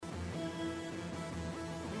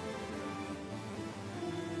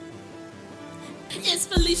It's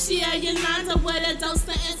Felicia Yolanda with a dose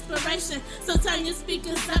of inspiration. So turn your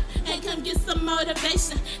speakers up and come get some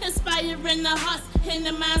motivation. Inspiring the hearts and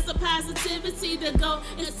the minds of positivity. The goal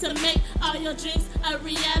is to make all your dreams a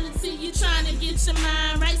reality. You trying to get your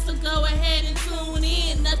mind right, so go ahead and tune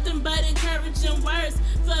in. Nothing but encouraging words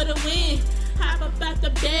for the win. Hop up out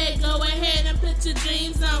the bed, go ahead and put your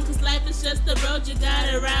dreams on. Cause life is just a road, you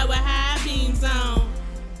gotta ride with high beams on.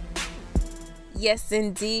 Yes,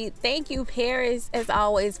 indeed. Thank you, Paris, as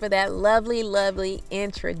always, for that lovely, lovely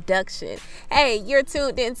introduction. Hey, you're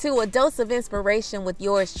tuned into A Dose of Inspiration with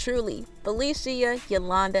yours truly, Felicia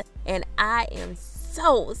Yolanda, and I am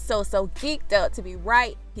so geeked up to be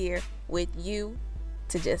right here with you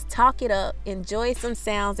to just talk it up, enjoy some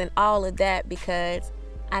sounds and all of that, because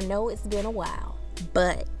I know it's been a while,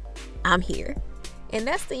 but I'm here. And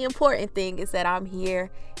that's the important thing, is that I'm here,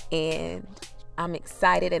 and I'm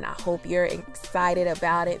excited, and I hope you're excited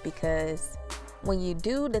about it, because when you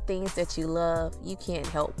do the things that you love, you can't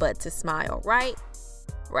help but to smile, right?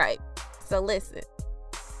 Right. So listen,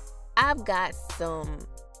 I've got some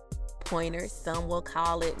pointers. Some will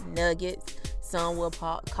call it nuggets. Some will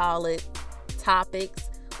call it topics,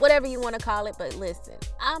 whatever you want to call it. But listen,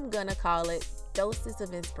 I'm going to call it doses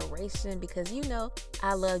of inspiration, because you know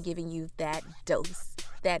I love giving you that dose,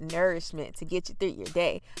 that nourishment to get you through your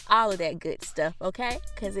day, all of that good stuff, okay?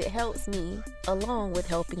 Because it helps me along with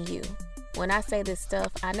helping you. When I say this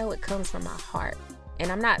stuff, I know it comes from my heart, and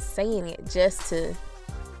I'm not saying it just to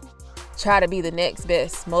try to be the next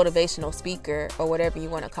best motivational speaker or whatever you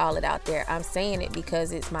want to call it out there. I'm saying it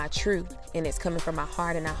because it's my truth, and it's coming from my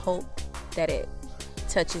heart, and I hope that it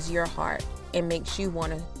touches your heart and makes you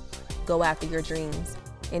want to go after your dreams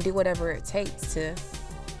and do whatever it takes to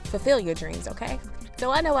fulfill your dreams, okay? So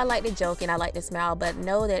I know I like to joke and I like to smile, but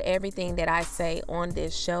know that everything that I say on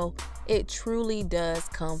this show, it truly does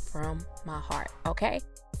come from my heart, okay?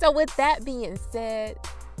 So with that being said,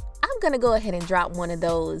 I'm going to go ahead and drop one of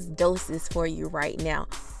those doses for you right now.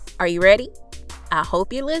 Are you ready? I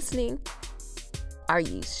hope you're listening. Are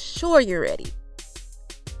you sure you're ready?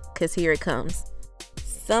 Because here it comes.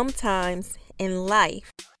 Sometimes in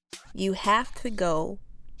life, you have to go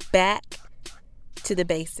back to the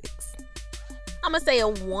basics. I'm going to say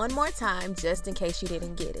it one more time just in case you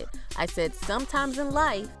didn't get it. I said sometimes in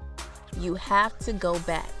life, you have to go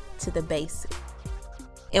back to the basics.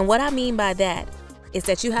 And what I mean by that is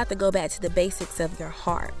that you have to go back to the basics of your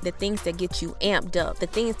heart, the things that get you amped up, the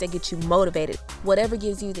things that get you motivated, whatever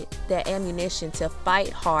gives you that ammunition to fight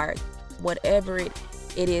hard, whatever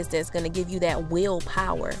it is that's going to give you that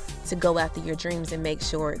willpower to go after your dreams and make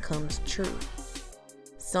sure it comes true.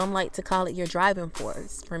 Some like to call it your driving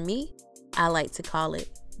force. For me, I like to call it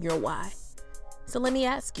your why. So let me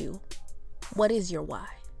ask you, what is your why?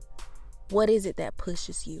 What is it that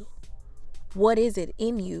pushes you? What is it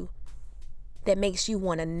in you that makes you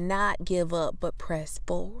want to not give up but press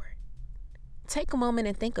forward? Take a moment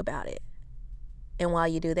and think about it. And while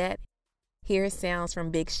you do that, here sounds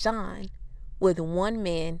from Big Sean with One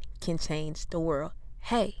Man Can Change the World.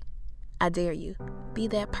 Hey, I dare you, be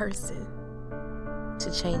that person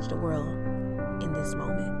to change the world in this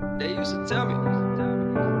moment. They used to tell me.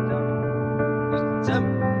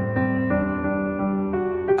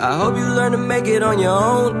 I hope you learn to make it on your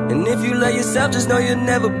own. And if you love yourself, just know you'll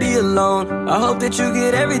never be alone. I hope that you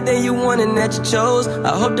get everything you want and that you chose.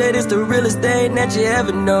 I hope that it's the realest thing that you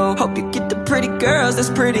ever know. Hope you get the pretty girls that's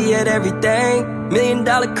pretty at everything. $1 million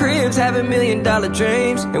cribs, having $1 million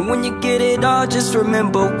dreams. And when you get it all, just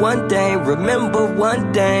remember one thing. Remember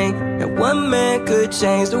one thing, that one man could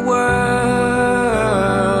change the world.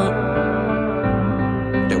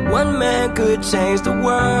 That one man could change the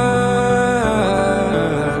world.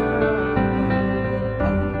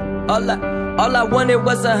 All I wanted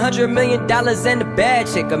was $100 million and a bad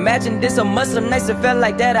chick. Imagine this on Muslim nights, it felt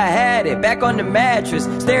like that I had it. Back on the mattress,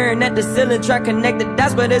 staring at the ceiling, try to connect the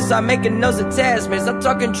dots, but it's all making those attachments. I'm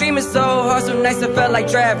talking dreaming so hard, some nights it felt like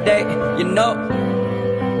draft day. You know,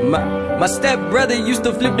 my stepbrother used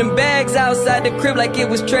to flip them bags outside the crib like it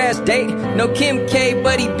was trash day. No Kim K,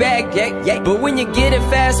 but he back, yeah. But when you get it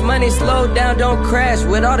fast money, slow down, don't crash.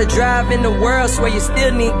 With all the drive in the world, swear you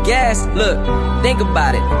still need gas. Look, think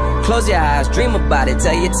about it. Close your eyes, dream about it,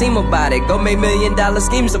 tell your team about it. Go make $1 million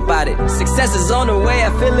schemes about it. Success is on the way,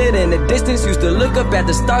 I feel it in the distance. Used to look up at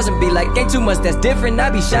the stars and be like, ain't too much that's different.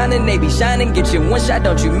 I be shining, they be shining. Get you one shot,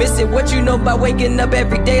 don't you miss it. What you know about waking up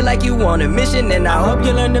every day like you on a mission. And I hope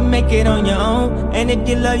you learn to make it on your own. And if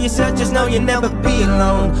you love yourself, just know you'll never be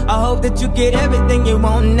alone. I hope that you get everything you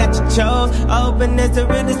want and that you chose. I hope and it's the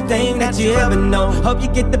realest thing that you ever know. Hope you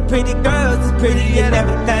get the pretty girls, it's pretty and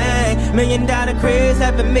everything. $1,000,000 cribs,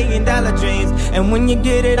 having $1,000,000 dreams. And when you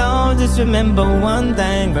get it all, just remember one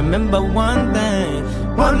thing. Remember one thing.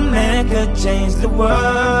 One man could change the world.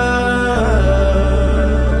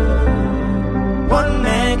 One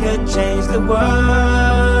man could change the world.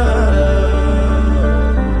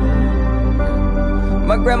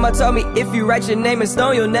 My grandma told me if you write your name in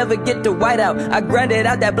stone, you'll never get the white out. I grinded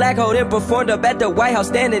out that black hole and performed up at the White House,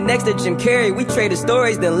 standing next to Jim Carrey. We traded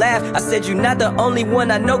stories, then laughed. I said, you're not the only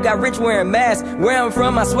one I know got rich wearing masks. Where I'm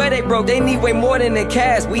from, I swear they broke. They need way more than the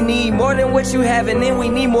cash. We need more than what you have, and then we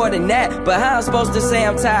need more than that. But how I'm supposed to say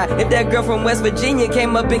I'm tired if that girl from West Virginia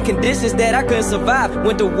came up in conditions that I couldn't survive?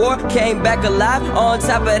 Went to war, came back alive. On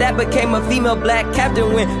top of that, became a female black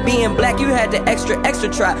captain. When being black, you had to extra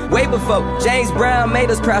try. Way before James Brown made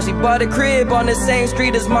us proud. She bought a crib on the same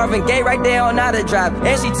street as Marvin Gaye, right there on how to drive.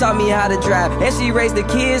 And she taught me how to drive. And she raised the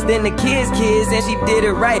kids, then the kids' kids. And she did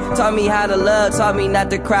it right. Taught me how to love, taught me not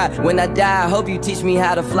to cry. When I die, I hope you teach me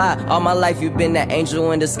how to fly. All my life you've been that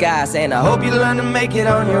angel in the sky, saying I hope you learn to make it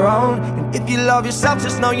on your own. And if you love yourself,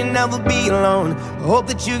 just know you'll never be alone. I hope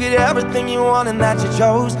that you get everything you want and that you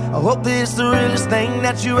chose. I hope that it's the realest thing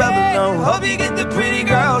that you ever know. Hope you get the pretty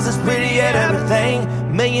girls that's pretty at everything.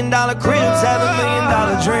 $1,000,000 cribs, have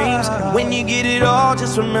 $1,000,000 dreams. When you get it all,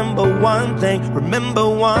 just remember one thing. Remember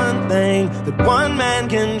one thing, that one man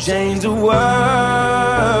can change the world.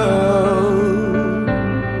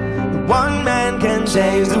 One man can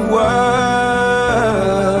change the world.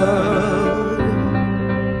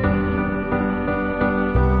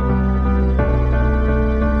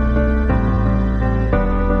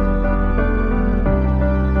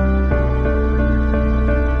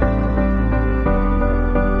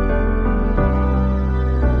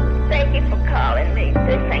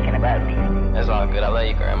 Good. I love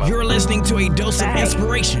you, Grandma. You're listening to A Dose of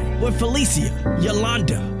Inspiration with Felicia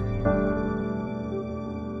Yolanda.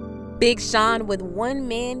 Big Sean with One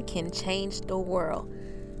Man Can Change the World.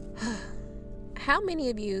 How many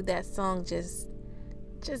of you that song just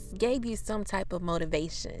gave you some type of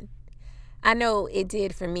motivation? I know it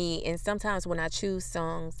did for me, and sometimes when I choose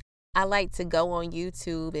songs, I like to go on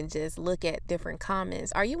YouTube and just look at different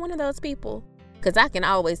comments. Are you one of those people? Because I can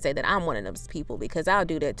always say that I'm one of those people, because I'll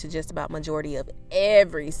do that to just about majority of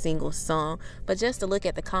every single song. But just to look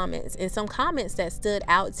at the comments, and some comments that stood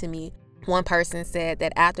out to me. One person said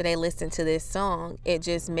that after they listened to this song, it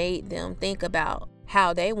just made them think about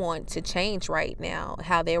how they want to change right now,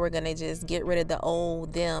 how they were going to just get rid of the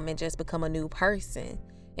old them and just become a new person.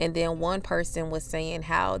 And then one person was saying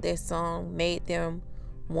how this song made them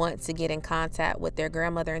want to get in contact with their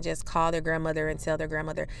grandmother and just call their grandmother and tell their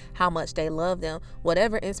grandmother how much they love them.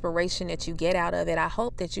 Whatever inspiration that you get out of it, I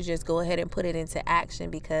hope that you just go ahead and put it into action,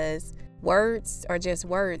 because words are just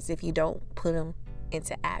words if you don't put them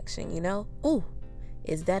into action, you know? Ooh,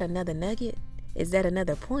 is that another nugget? Is that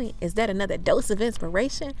another point? Is that another dose of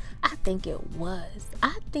inspiration? I think it was.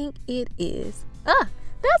 I think it is.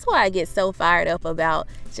 That's why I get so fired up about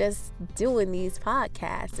just doing these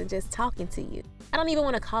podcasts and just talking to you. I don't even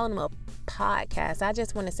want to call them a podcast. I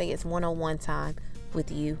just want to say it's one-on-one time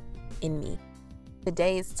with you and me.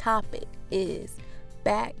 Today's topic is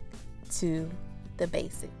back to the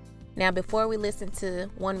basics. Now, before we listen to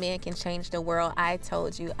One Man Can Change the World, I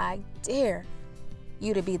told you I dare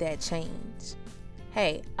you to be that change.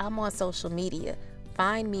 Hey, I'm on social media.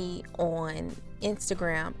 Find me on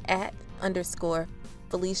Instagram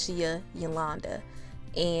 @_Felicia Yolanda,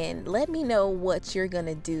 and let me know what you're going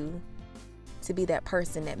to do to be that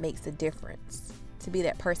person that makes a difference, to be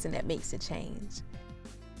that person that makes a change.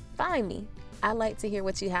 Find me. I like to hear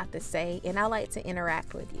what you have to say, and I like to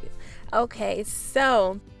interact with you. Okay,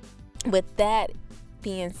 so with that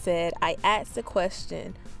being said, I asked the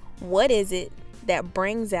question, what is it that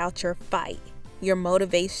brings out your fight, your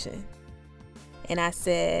motivation? And I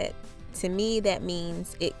said, to me, that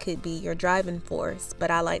means it could be your driving force,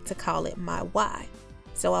 but I like to call it my why.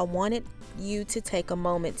 So I wanted you to take a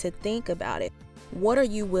moment to think about it. What are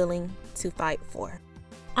you willing to fight for?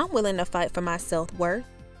 I'm willing to fight for my self-worth,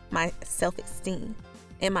 my self-esteem,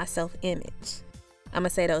 and my self-image. I'm going to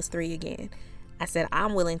say those three again. I said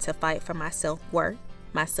I'm willing to fight for my self-worth,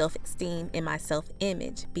 my self-esteem, and my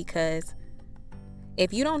self-image, because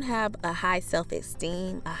if you don't have a high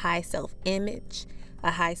self-esteem, a high self-image, a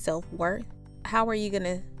high self-worth, how are you going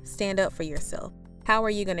to stand up for yourself? How are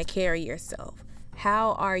you going to carry yourself?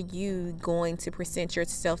 How are you going to present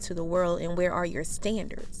yourself to the world, and where are your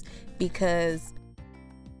standards? Because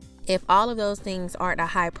If all of those things aren't a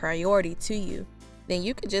high priority to you, then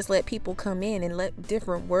you could just let people come in and let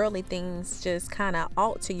different worldly things just kind of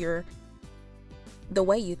alter the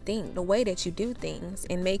way you think, the way that you do things,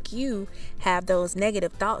 and make you have those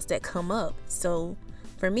negative thoughts that come up. So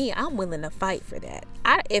for me, I'm willing to fight for that.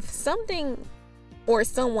 If something or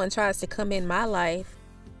someone tries to come in my life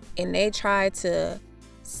and they try to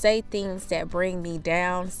say things that bring me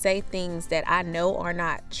down, say things that I know are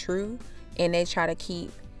not true, and they try to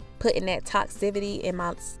keep putting that toxicity in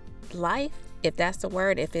my life, if that's the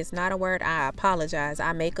word, if it's not a word, I apologize.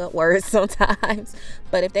 I make up words sometimes.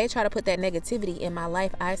 But if they try to put that negativity in my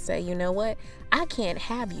life, I say, you know what? I can't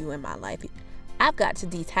have you in my life. I've got to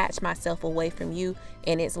detach myself away from you,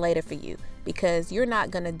 and it's later for you, because you're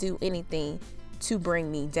not going to do anything to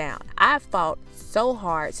bring me down. I fought so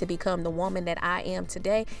hard to become the woman that I am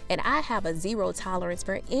today, and I have a zero tolerance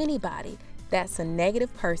for anybody that's a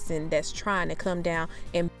negative person that's trying to come down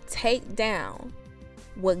and take down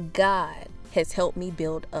what God has helped me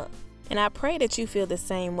build up. And I pray that you feel the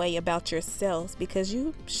same way about yourselves, because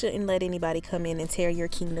you shouldn't let anybody come in and tear your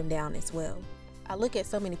kingdom down as well. I look at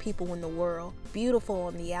so many people in the world, beautiful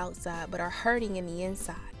on the outside, but are hurting in the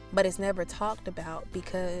inside. But it's never talked about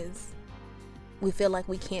because we feel like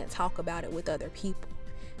we can't talk about it with other people,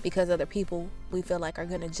 because other people we feel like are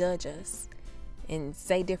going to judge us and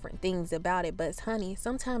say different things about it. But honey,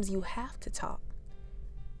 sometimes you have to talk.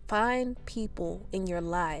 Find people in your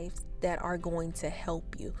lives that are going to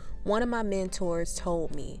help you. One of my mentors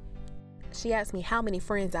told me, she asked me how many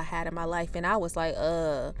friends I had in my life, and I was like,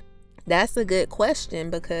 that's a good question,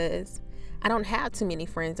 because I don't have too many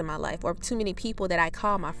friends in my life, or too many people that I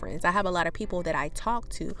call my friends. I have a lot of people that I talk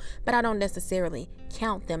to, but I don't necessarily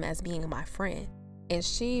count them as being my friend. And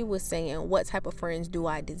she was saying, what type of friends do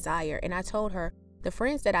I desire? And I told her, the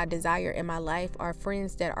friends that I desire in my life are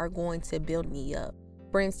friends that are going to build me up,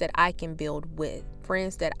 friends that I can build with,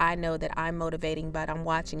 friends that I know that I'm motivating, but I'm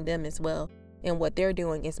watching them as well. And what they're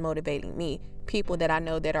doing is motivating me. People that I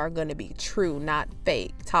know that are going to be true, not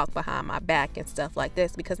fake, talk behind my back and stuff like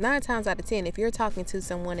this. Because 9 times out of 10, if you're talking to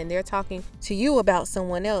someone and they're talking to you about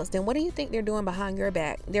someone else, then what do you think they're doing behind your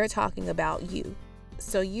back? They're talking about you.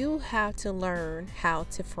 So you have to learn how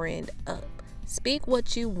to friend up. Speak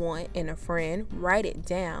what you want in a friend, write it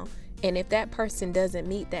down. And if that person doesn't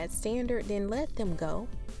meet that standard, then let them go.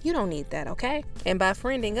 You don't need that, okay? And by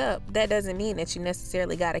friending up, that doesn't mean that you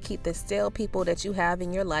necessarily got to keep the stale people that you have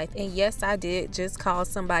in your life. And yes, I did just call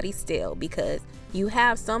somebody stale, because you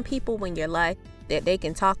have some people in your life that they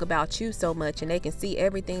can talk about you so much and they can see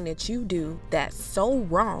everything that you do that's so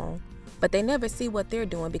wrong, but they never see what they're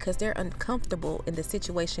doing because they're uncomfortable in the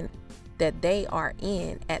situation that they are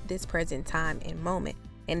in at this present time and moment,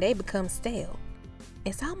 and they become stale.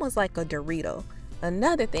 It's almost like a Dorito.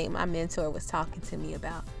 Another thing my mentor was talking to me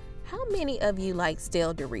about, how many of you like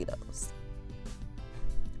stale Doritos?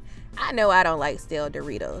 I know I don't like stale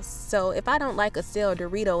Doritos. So if I don't like a stale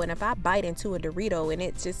Dorito, and if I bite into a Dorito and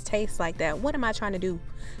it just tastes like that, what am I trying to do?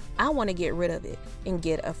 I want to get rid of it and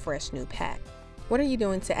get a fresh new pack. What are you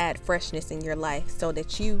doing to add freshness in your life so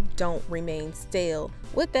that you don't remain stale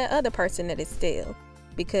with that other person that is stale?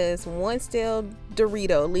 Because one stale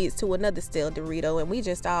Dorito leads to another stale Dorito, and we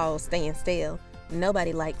just all staying stale.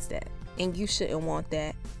 Nobody likes that, and you shouldn't want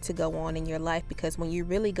that to go on in your life, because when you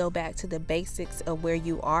really go back to the basics of where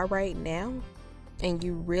you are right now, and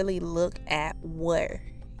you really look at where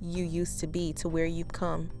you used to be to where you've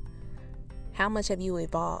come, how much have you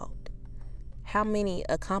evolved? How many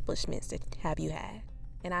accomplishments have you had?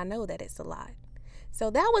 And I know that it's a lot. So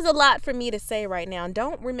that was a lot for me to say right now.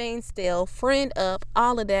 Don't remain stale, friend up,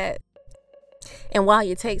 all of that. And while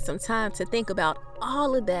you take some time to think about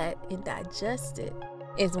all of that and digest it,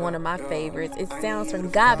 is one of my favorites. It sounds from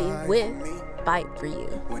Gabi with Fight For You.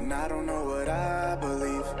 When I don't know what I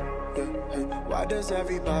believe, why does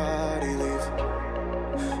everybody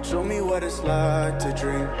leave? Show me what it's like to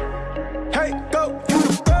dream. Hey, go, you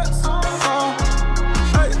the best.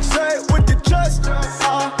 Hey, say it with the chest.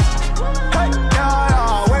 Hey,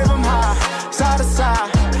 yeah, wave them high, side to side.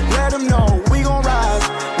 Let them know we gon' rise,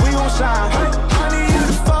 we gon' shine. Hey, I need you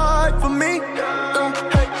to fight for me.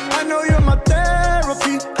 Hey, I know you're my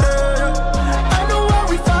therapy. I know where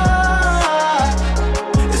we fight.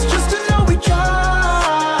 It's just to know we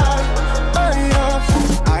tried.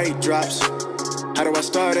 Eye drops. How do I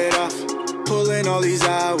start it off? Pulling all these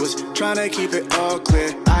hours, trying to keep it all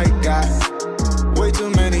clear. I got way too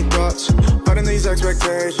many thoughts, but in these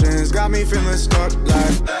expectations got me feeling stuck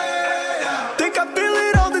like think I feel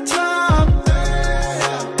it all the time.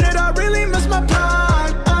 Did I really miss my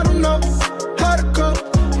prime? I don't know how to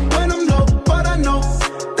cope when I'm low, but I know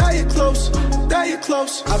that you're close, that you're close.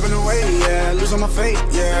 close. I've been away, yeah, losing my faith,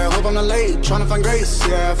 yeah. Hope I'm not late, tryna find grace,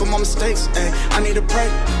 yeah. For my mistakes, ayy, I need to pray,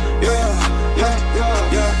 yeah.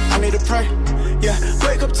 I need to pray, yeah.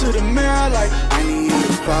 Wake up to the mirror like I need you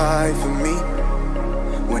to fight for me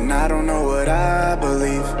when I don't know what I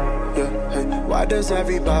believe, yeah. Hey, why does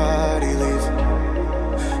everybody leave?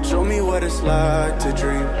 Show me what it's like to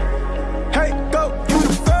dream. Hey, go, you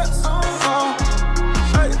the first.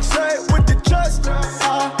 Hey, say it with the chest.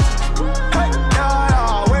 Hey,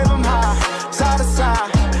 yeah, wave them high, side to side.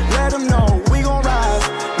 Let them know we gon' rise,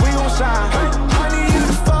 we gon' shine. Hey, I need you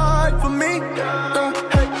to fight for me.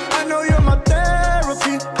 Hey, I know you're my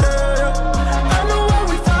therapy. I know why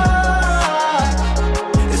we fight.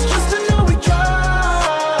 It's just to know we try.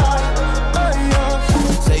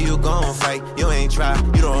 Say you gon' fight, you ain't try,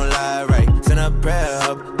 you don't lie right. Send a prayer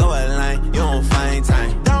up, go a line, you don't find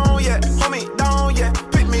time. Down yet, homie, down yet.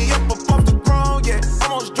 Pick me up off the ground yet.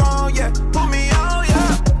 Almost drawn yet, put me on,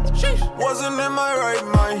 yeah. Sheesh. Wasn't in my right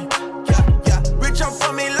mind. Yeah. Reach out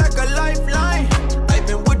for me like a lifeline. I've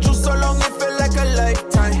been with you so long, it felt like a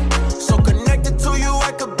lifetime. So connected to you,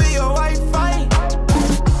 I could be your Wi-Fi.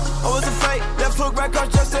 I was a fake, left hook back up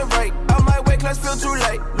just and right. Out my way, class feel too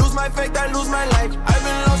late. Lose my faith, I lose my life. I've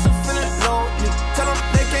been lost and feeling lonely. Tell them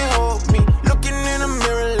they can't hold me. Looking in the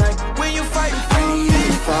mirror like, when you fight for I need me. you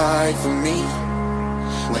to fight for me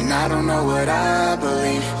when I don't know what I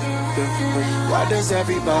believe. Why does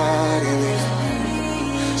everybody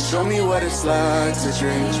leave? Show me what it's like to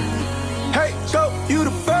dream. Hey, go, you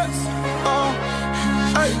the best.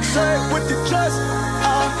 Hey, say it with the chest.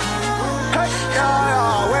 Hey,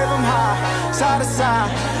 yeah, wave them high, side to side.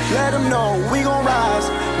 Let them know we gon' rise,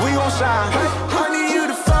 we gon' shine. Hey, I need you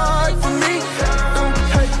to fight for me.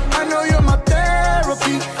 Hey, I know you're my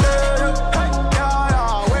therapy. Hey,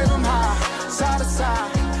 yeah, wave them high, side to side.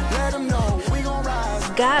 Let them know we gon' rise.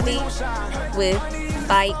 Gabi with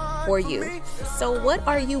Fight For You. So what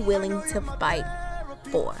are you willing to fight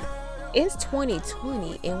for? It's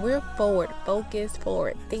 2020 and we're forward focused,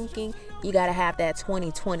 forward thinking. You got to have that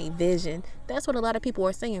 2020 vision. That's what a lot of people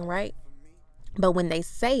are saying, right? But when they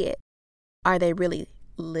say it, are they really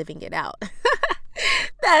living it out?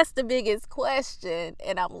 That's the biggest question.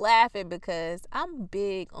 And I'm laughing because I'm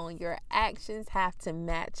big on your actions have to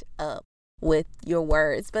match up with your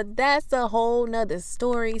words. But that's a whole nother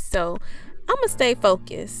story. So I'm going to stay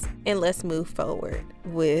focused and let's move forward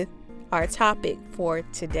with our topic for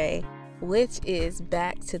today, which is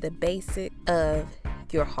back to the basic of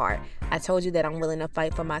your heart. I told you that I'm willing to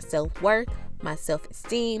fight for my self-worth, my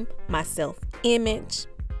self-esteem, my self-image,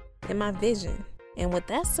 and my vision. And with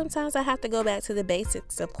that, sometimes I have to go back to the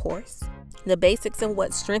basics, of course. The basics of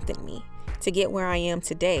what strengthened me to get where I am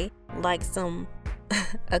today, like some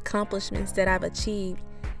accomplishments that I've achieved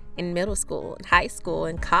in middle school, high school,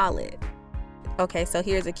 and college. Okay, so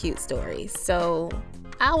here's a cute story. So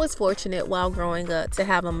I was fortunate while growing up to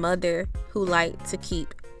have a mother who liked to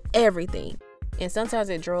keep everything. And sometimes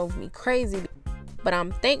it drove me crazy, but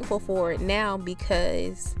I'm thankful for it now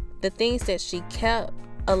because the things that she kept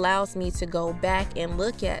allows me to go back and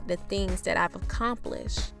look at the things that I've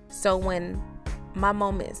accomplished. So when my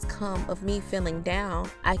moments come of me feeling down,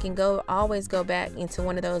 I can always go back into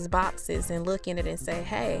one of those boxes and look in it and say,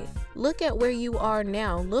 hey, look at where you are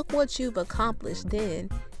now. Look what you've accomplished then.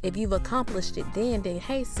 If you've accomplished it then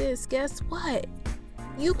hey sis, guess what?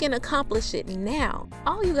 You can accomplish it now.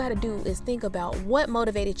 All you got to do is think about what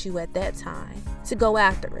motivated you at that time to go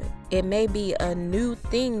after it. It may be a new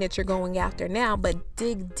thing that you're going after now, but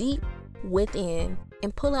dig deep within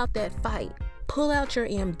and pull out that fight. Pull out your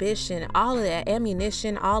ambition, all of that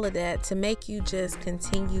ammunition, all of that to make you just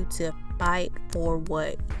continue to fight for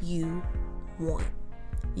what you want.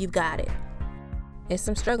 You've got it. It's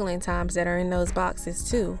some struggling times that are in those boxes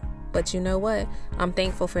too. But you know what? I'm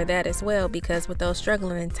thankful for that as well, because with those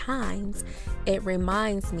struggling times, it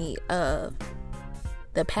reminds me of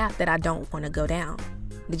the path that I don't want to go down.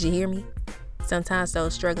 Did you hear me? Sometimes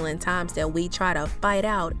those struggling times that we try to fight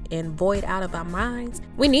out and void out of our minds,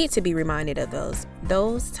 we need to be reminded of those.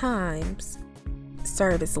 Those times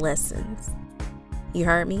serve as lessons. You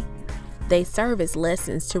heard me? They serve as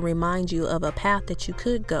lessons to remind you of a path that you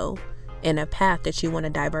could go and a path that you want to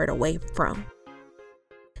divert away from.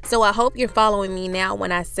 So I hope you're following me now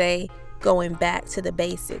when I say going back to the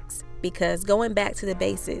basics, because going back to the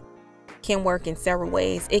basics can work in several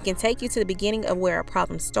ways. It can take you to the beginning of where a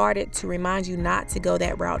problem started to remind you not to go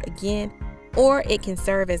that route again, or it can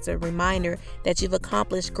serve as a reminder that you've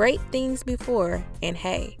accomplished great things before and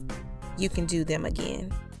hey, you can do them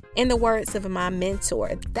again. In the words of my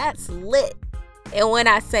mentor, that's lit. And when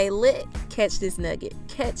I say lit, catch this nugget,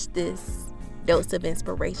 catch this dose of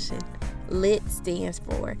inspiration. Lit stands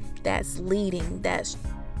for that's leading, that's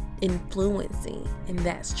influencing, and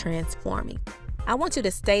that's transforming. I want you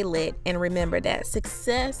to stay lit and remember that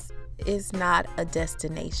success is not a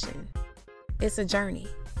destination. It's a journey.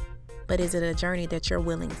 But is it a journey that you're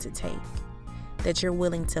willing to take, that you're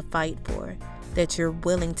willing to fight for, that you're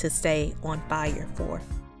willing to stay on fire for?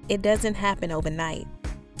 It doesn't happen overnight.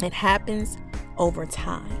 It happens over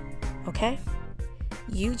time, okay?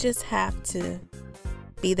 You just have to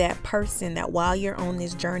be that person that while you're on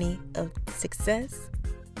this journey of success,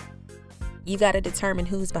 you got to determine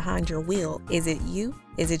who's behind your wheel. Is it you?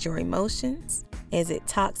 Is it your emotions? Is it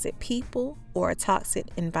toxic people or a toxic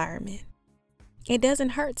environment? It doesn't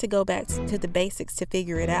hurt to go back to the basics to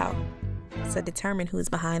figure it out. So determine who's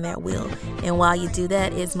behind that wheel. And while you do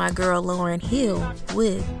that, it's my girl Lauren Hill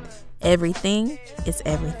with Everything is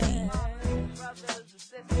Everything.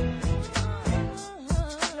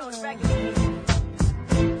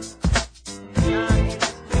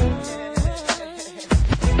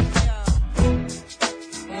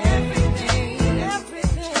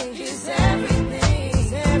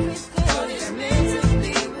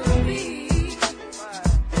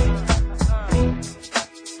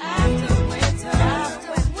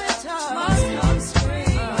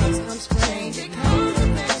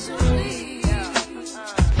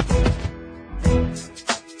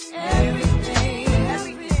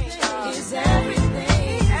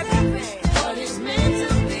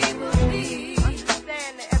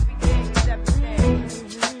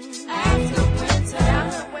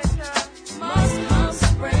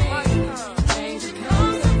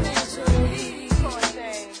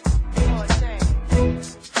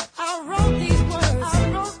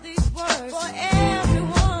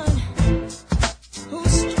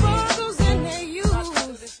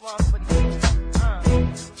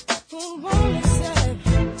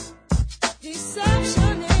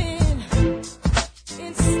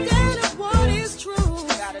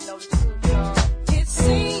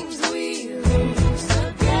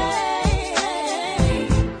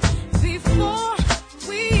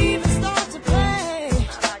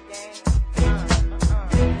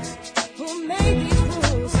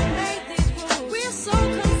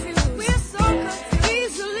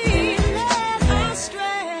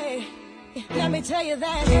 Tell you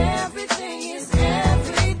that everything is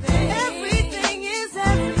everything. Everything is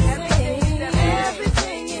everything.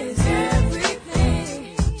 Everything is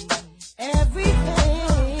everything.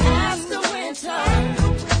 Everything. After winter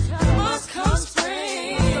must come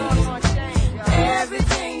spring.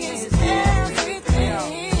 Everything is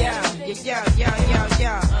everything.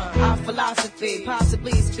 Yeah. Our philosophy,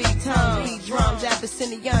 possibly speak tongue, beat drums at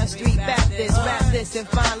Abyssinian Street Baptist, rap this and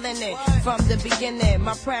fine linen. From the beginning,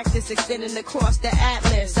 my practice extending across the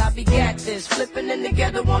atlas. I begat this, flipping them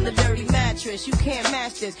together on the dirty mattress. You can't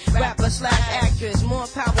match this, rapper/actress, more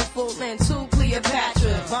powerful than two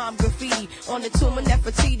Cleopatra. Bomb graffiti on the tomb of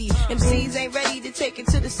Nefertiti. MCs ain't ready to take it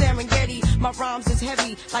to the Serengeti. My rhymes is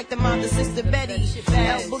heavy like the mind of Sister Betty.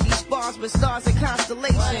 L Boogie spars with stars and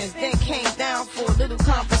constellations. Then came down for a little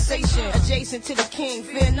conversation. Adjacent to the king,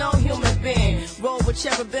 fear no human being. Roll with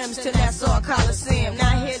cherubims to Nassau Coliseum.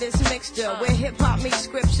 Now hear this mixture where hip hop meets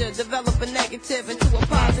scripture. Develop a negative into a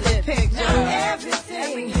positive picture. Now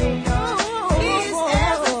everything is everything.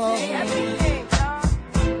 Everything.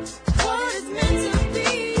 What is meant to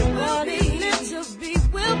be will be. Meant to be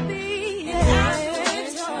will be. And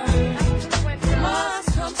after winter must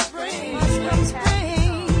come spring. Must come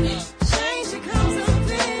spring. Change comes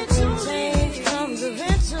eventually. Change comes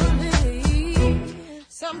eventually.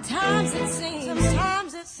 Sometimes it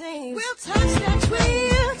seems we'll touch that dream.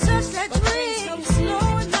 Come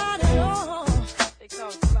slow and not at all. They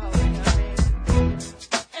come slow, you know what I mean?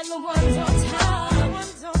 And the ones on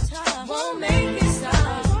top won't make it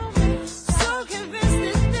stop. So convinced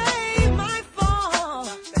that they might fall.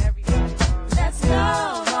 Let's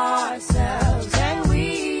love ourselves and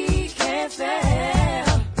we can't fail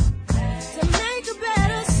to make a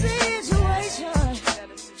better situation.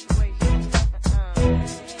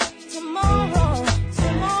 Tomorrow,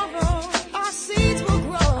 our seeds will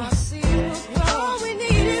grow. All we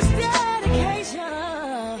need is dedication.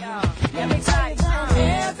 Let me tell you that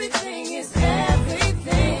everything is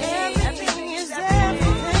everything. Everything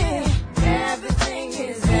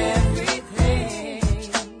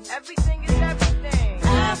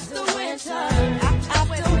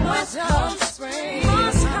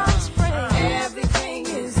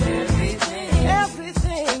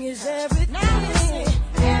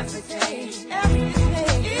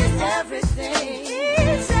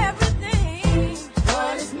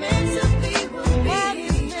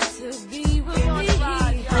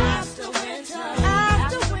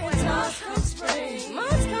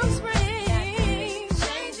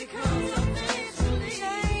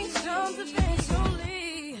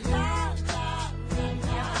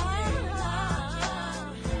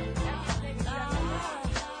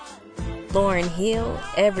Lauryn Hill,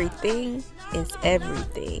 Everything is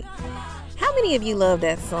Everything. How many of you love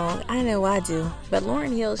that song? I know I do. But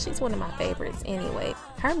Lauryn Hill, she's one of my favorites anyway.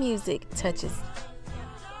 Her music touches,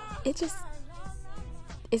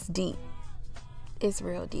 it's deep. It's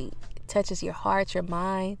real deep. It touches your heart, your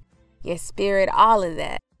mind, your spirit, all of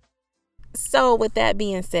that. So with that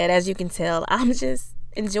being said, as you can tell, I'm just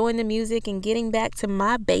enjoying the music and getting back to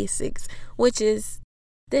my basics, which is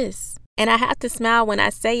this. And I have to smile when I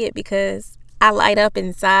say it because I light up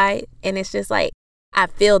inside and it's just like I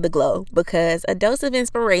feel the glow, because a dose of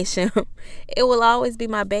inspiration, it will always be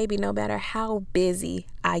my baby no matter how busy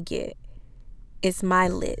I get. It's my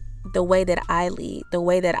lit, the way that I lead, the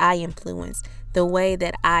way that I influence, the way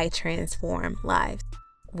that I transform lives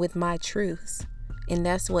with my truths. And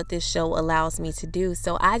that's what this show allows me to do.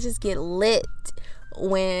 So I just get lit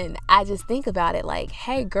when I just think about it, like,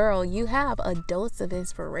 hey girl, you have a dose of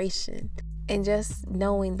inspiration. And just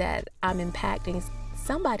knowing that I'm impacting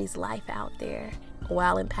somebody's life out there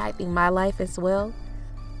while impacting my life as well,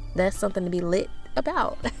 that's something to be lit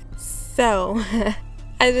about. So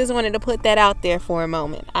I just wanted to put that out there for a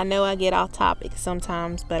moment. I know I get off topic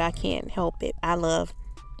sometimes, but I can't help it. I love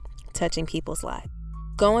touching people's lives.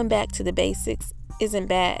 Going back to the basics isn't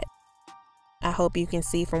bad. I hope you can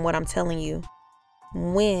see from what I'm telling you,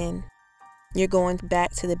 when you're going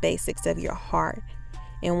back to the basics of your heart,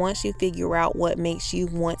 and once you figure out what makes you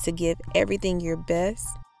want to give everything your best,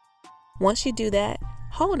 once you do that,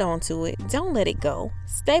 hold on to it. Don't let it go.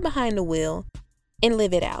 Stay behind the wheel and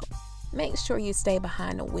live it out. Make sure you stay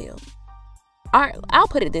behind the wheel. I'll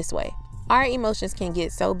put it this way. Our emotions can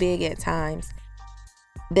get so big at times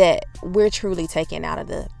that we're truly taken out of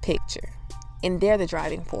the picture. And they're the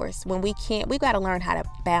driving force. When we got to learn how to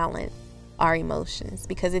balance our emotions.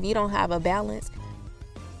 Because if you don't have a balance,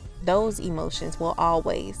 those emotions will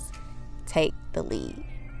always take the lead.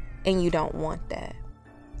 And you don't want that.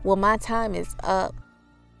 Well, my time is up.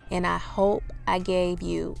 And I hope I gave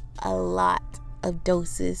you a lot of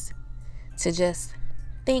doses to just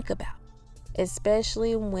think about.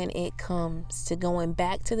 Especially when it comes to going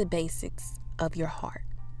back to the basics of your heart.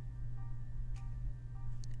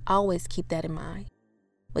 Always keep that in mind.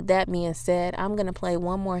 With that being said, I'm going to play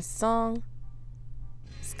one more song.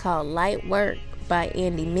 It's called Light Work by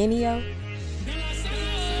Andy Mineo.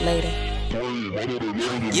 Later.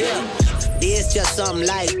 Yeah, it's just something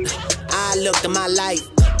like I looked at my life,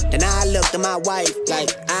 and I looked at my wife, like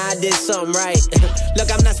I did something right. Look,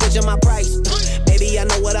 I'm not switching my price. Baby, I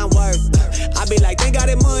know what I'm worth. I be like, thank God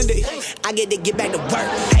it's Monday. I get to get back to work.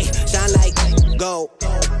 Hey, shine like gold.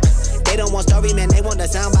 They don't want story, man, they want the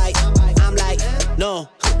soundbite. I'm like, no,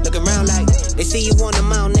 look around like they see you on the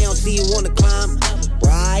mountain, they don't see you on the climb.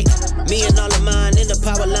 Right, me and all of mine in the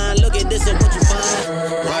power line. Look at this and what you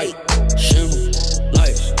find. Right, shimmer,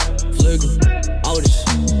 lights, flicker, all this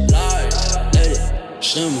light, let it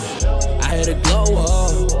shimmer. I had to glow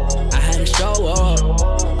up, I had to show up.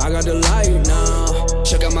 I got the light now,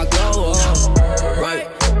 check out my glow up. Right,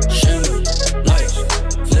 shimmer, lights,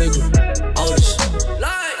 flicker, all this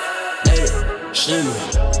light, let it shimmer.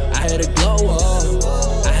 I had to glow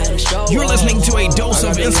up, I had to show up. You're listening to A Dose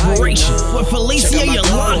of Inspiration with Felicia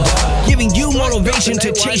Yolanda, giving you motivation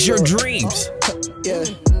to chase your dreams. Yeah,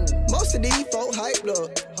 most of these folk hype,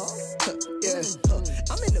 look.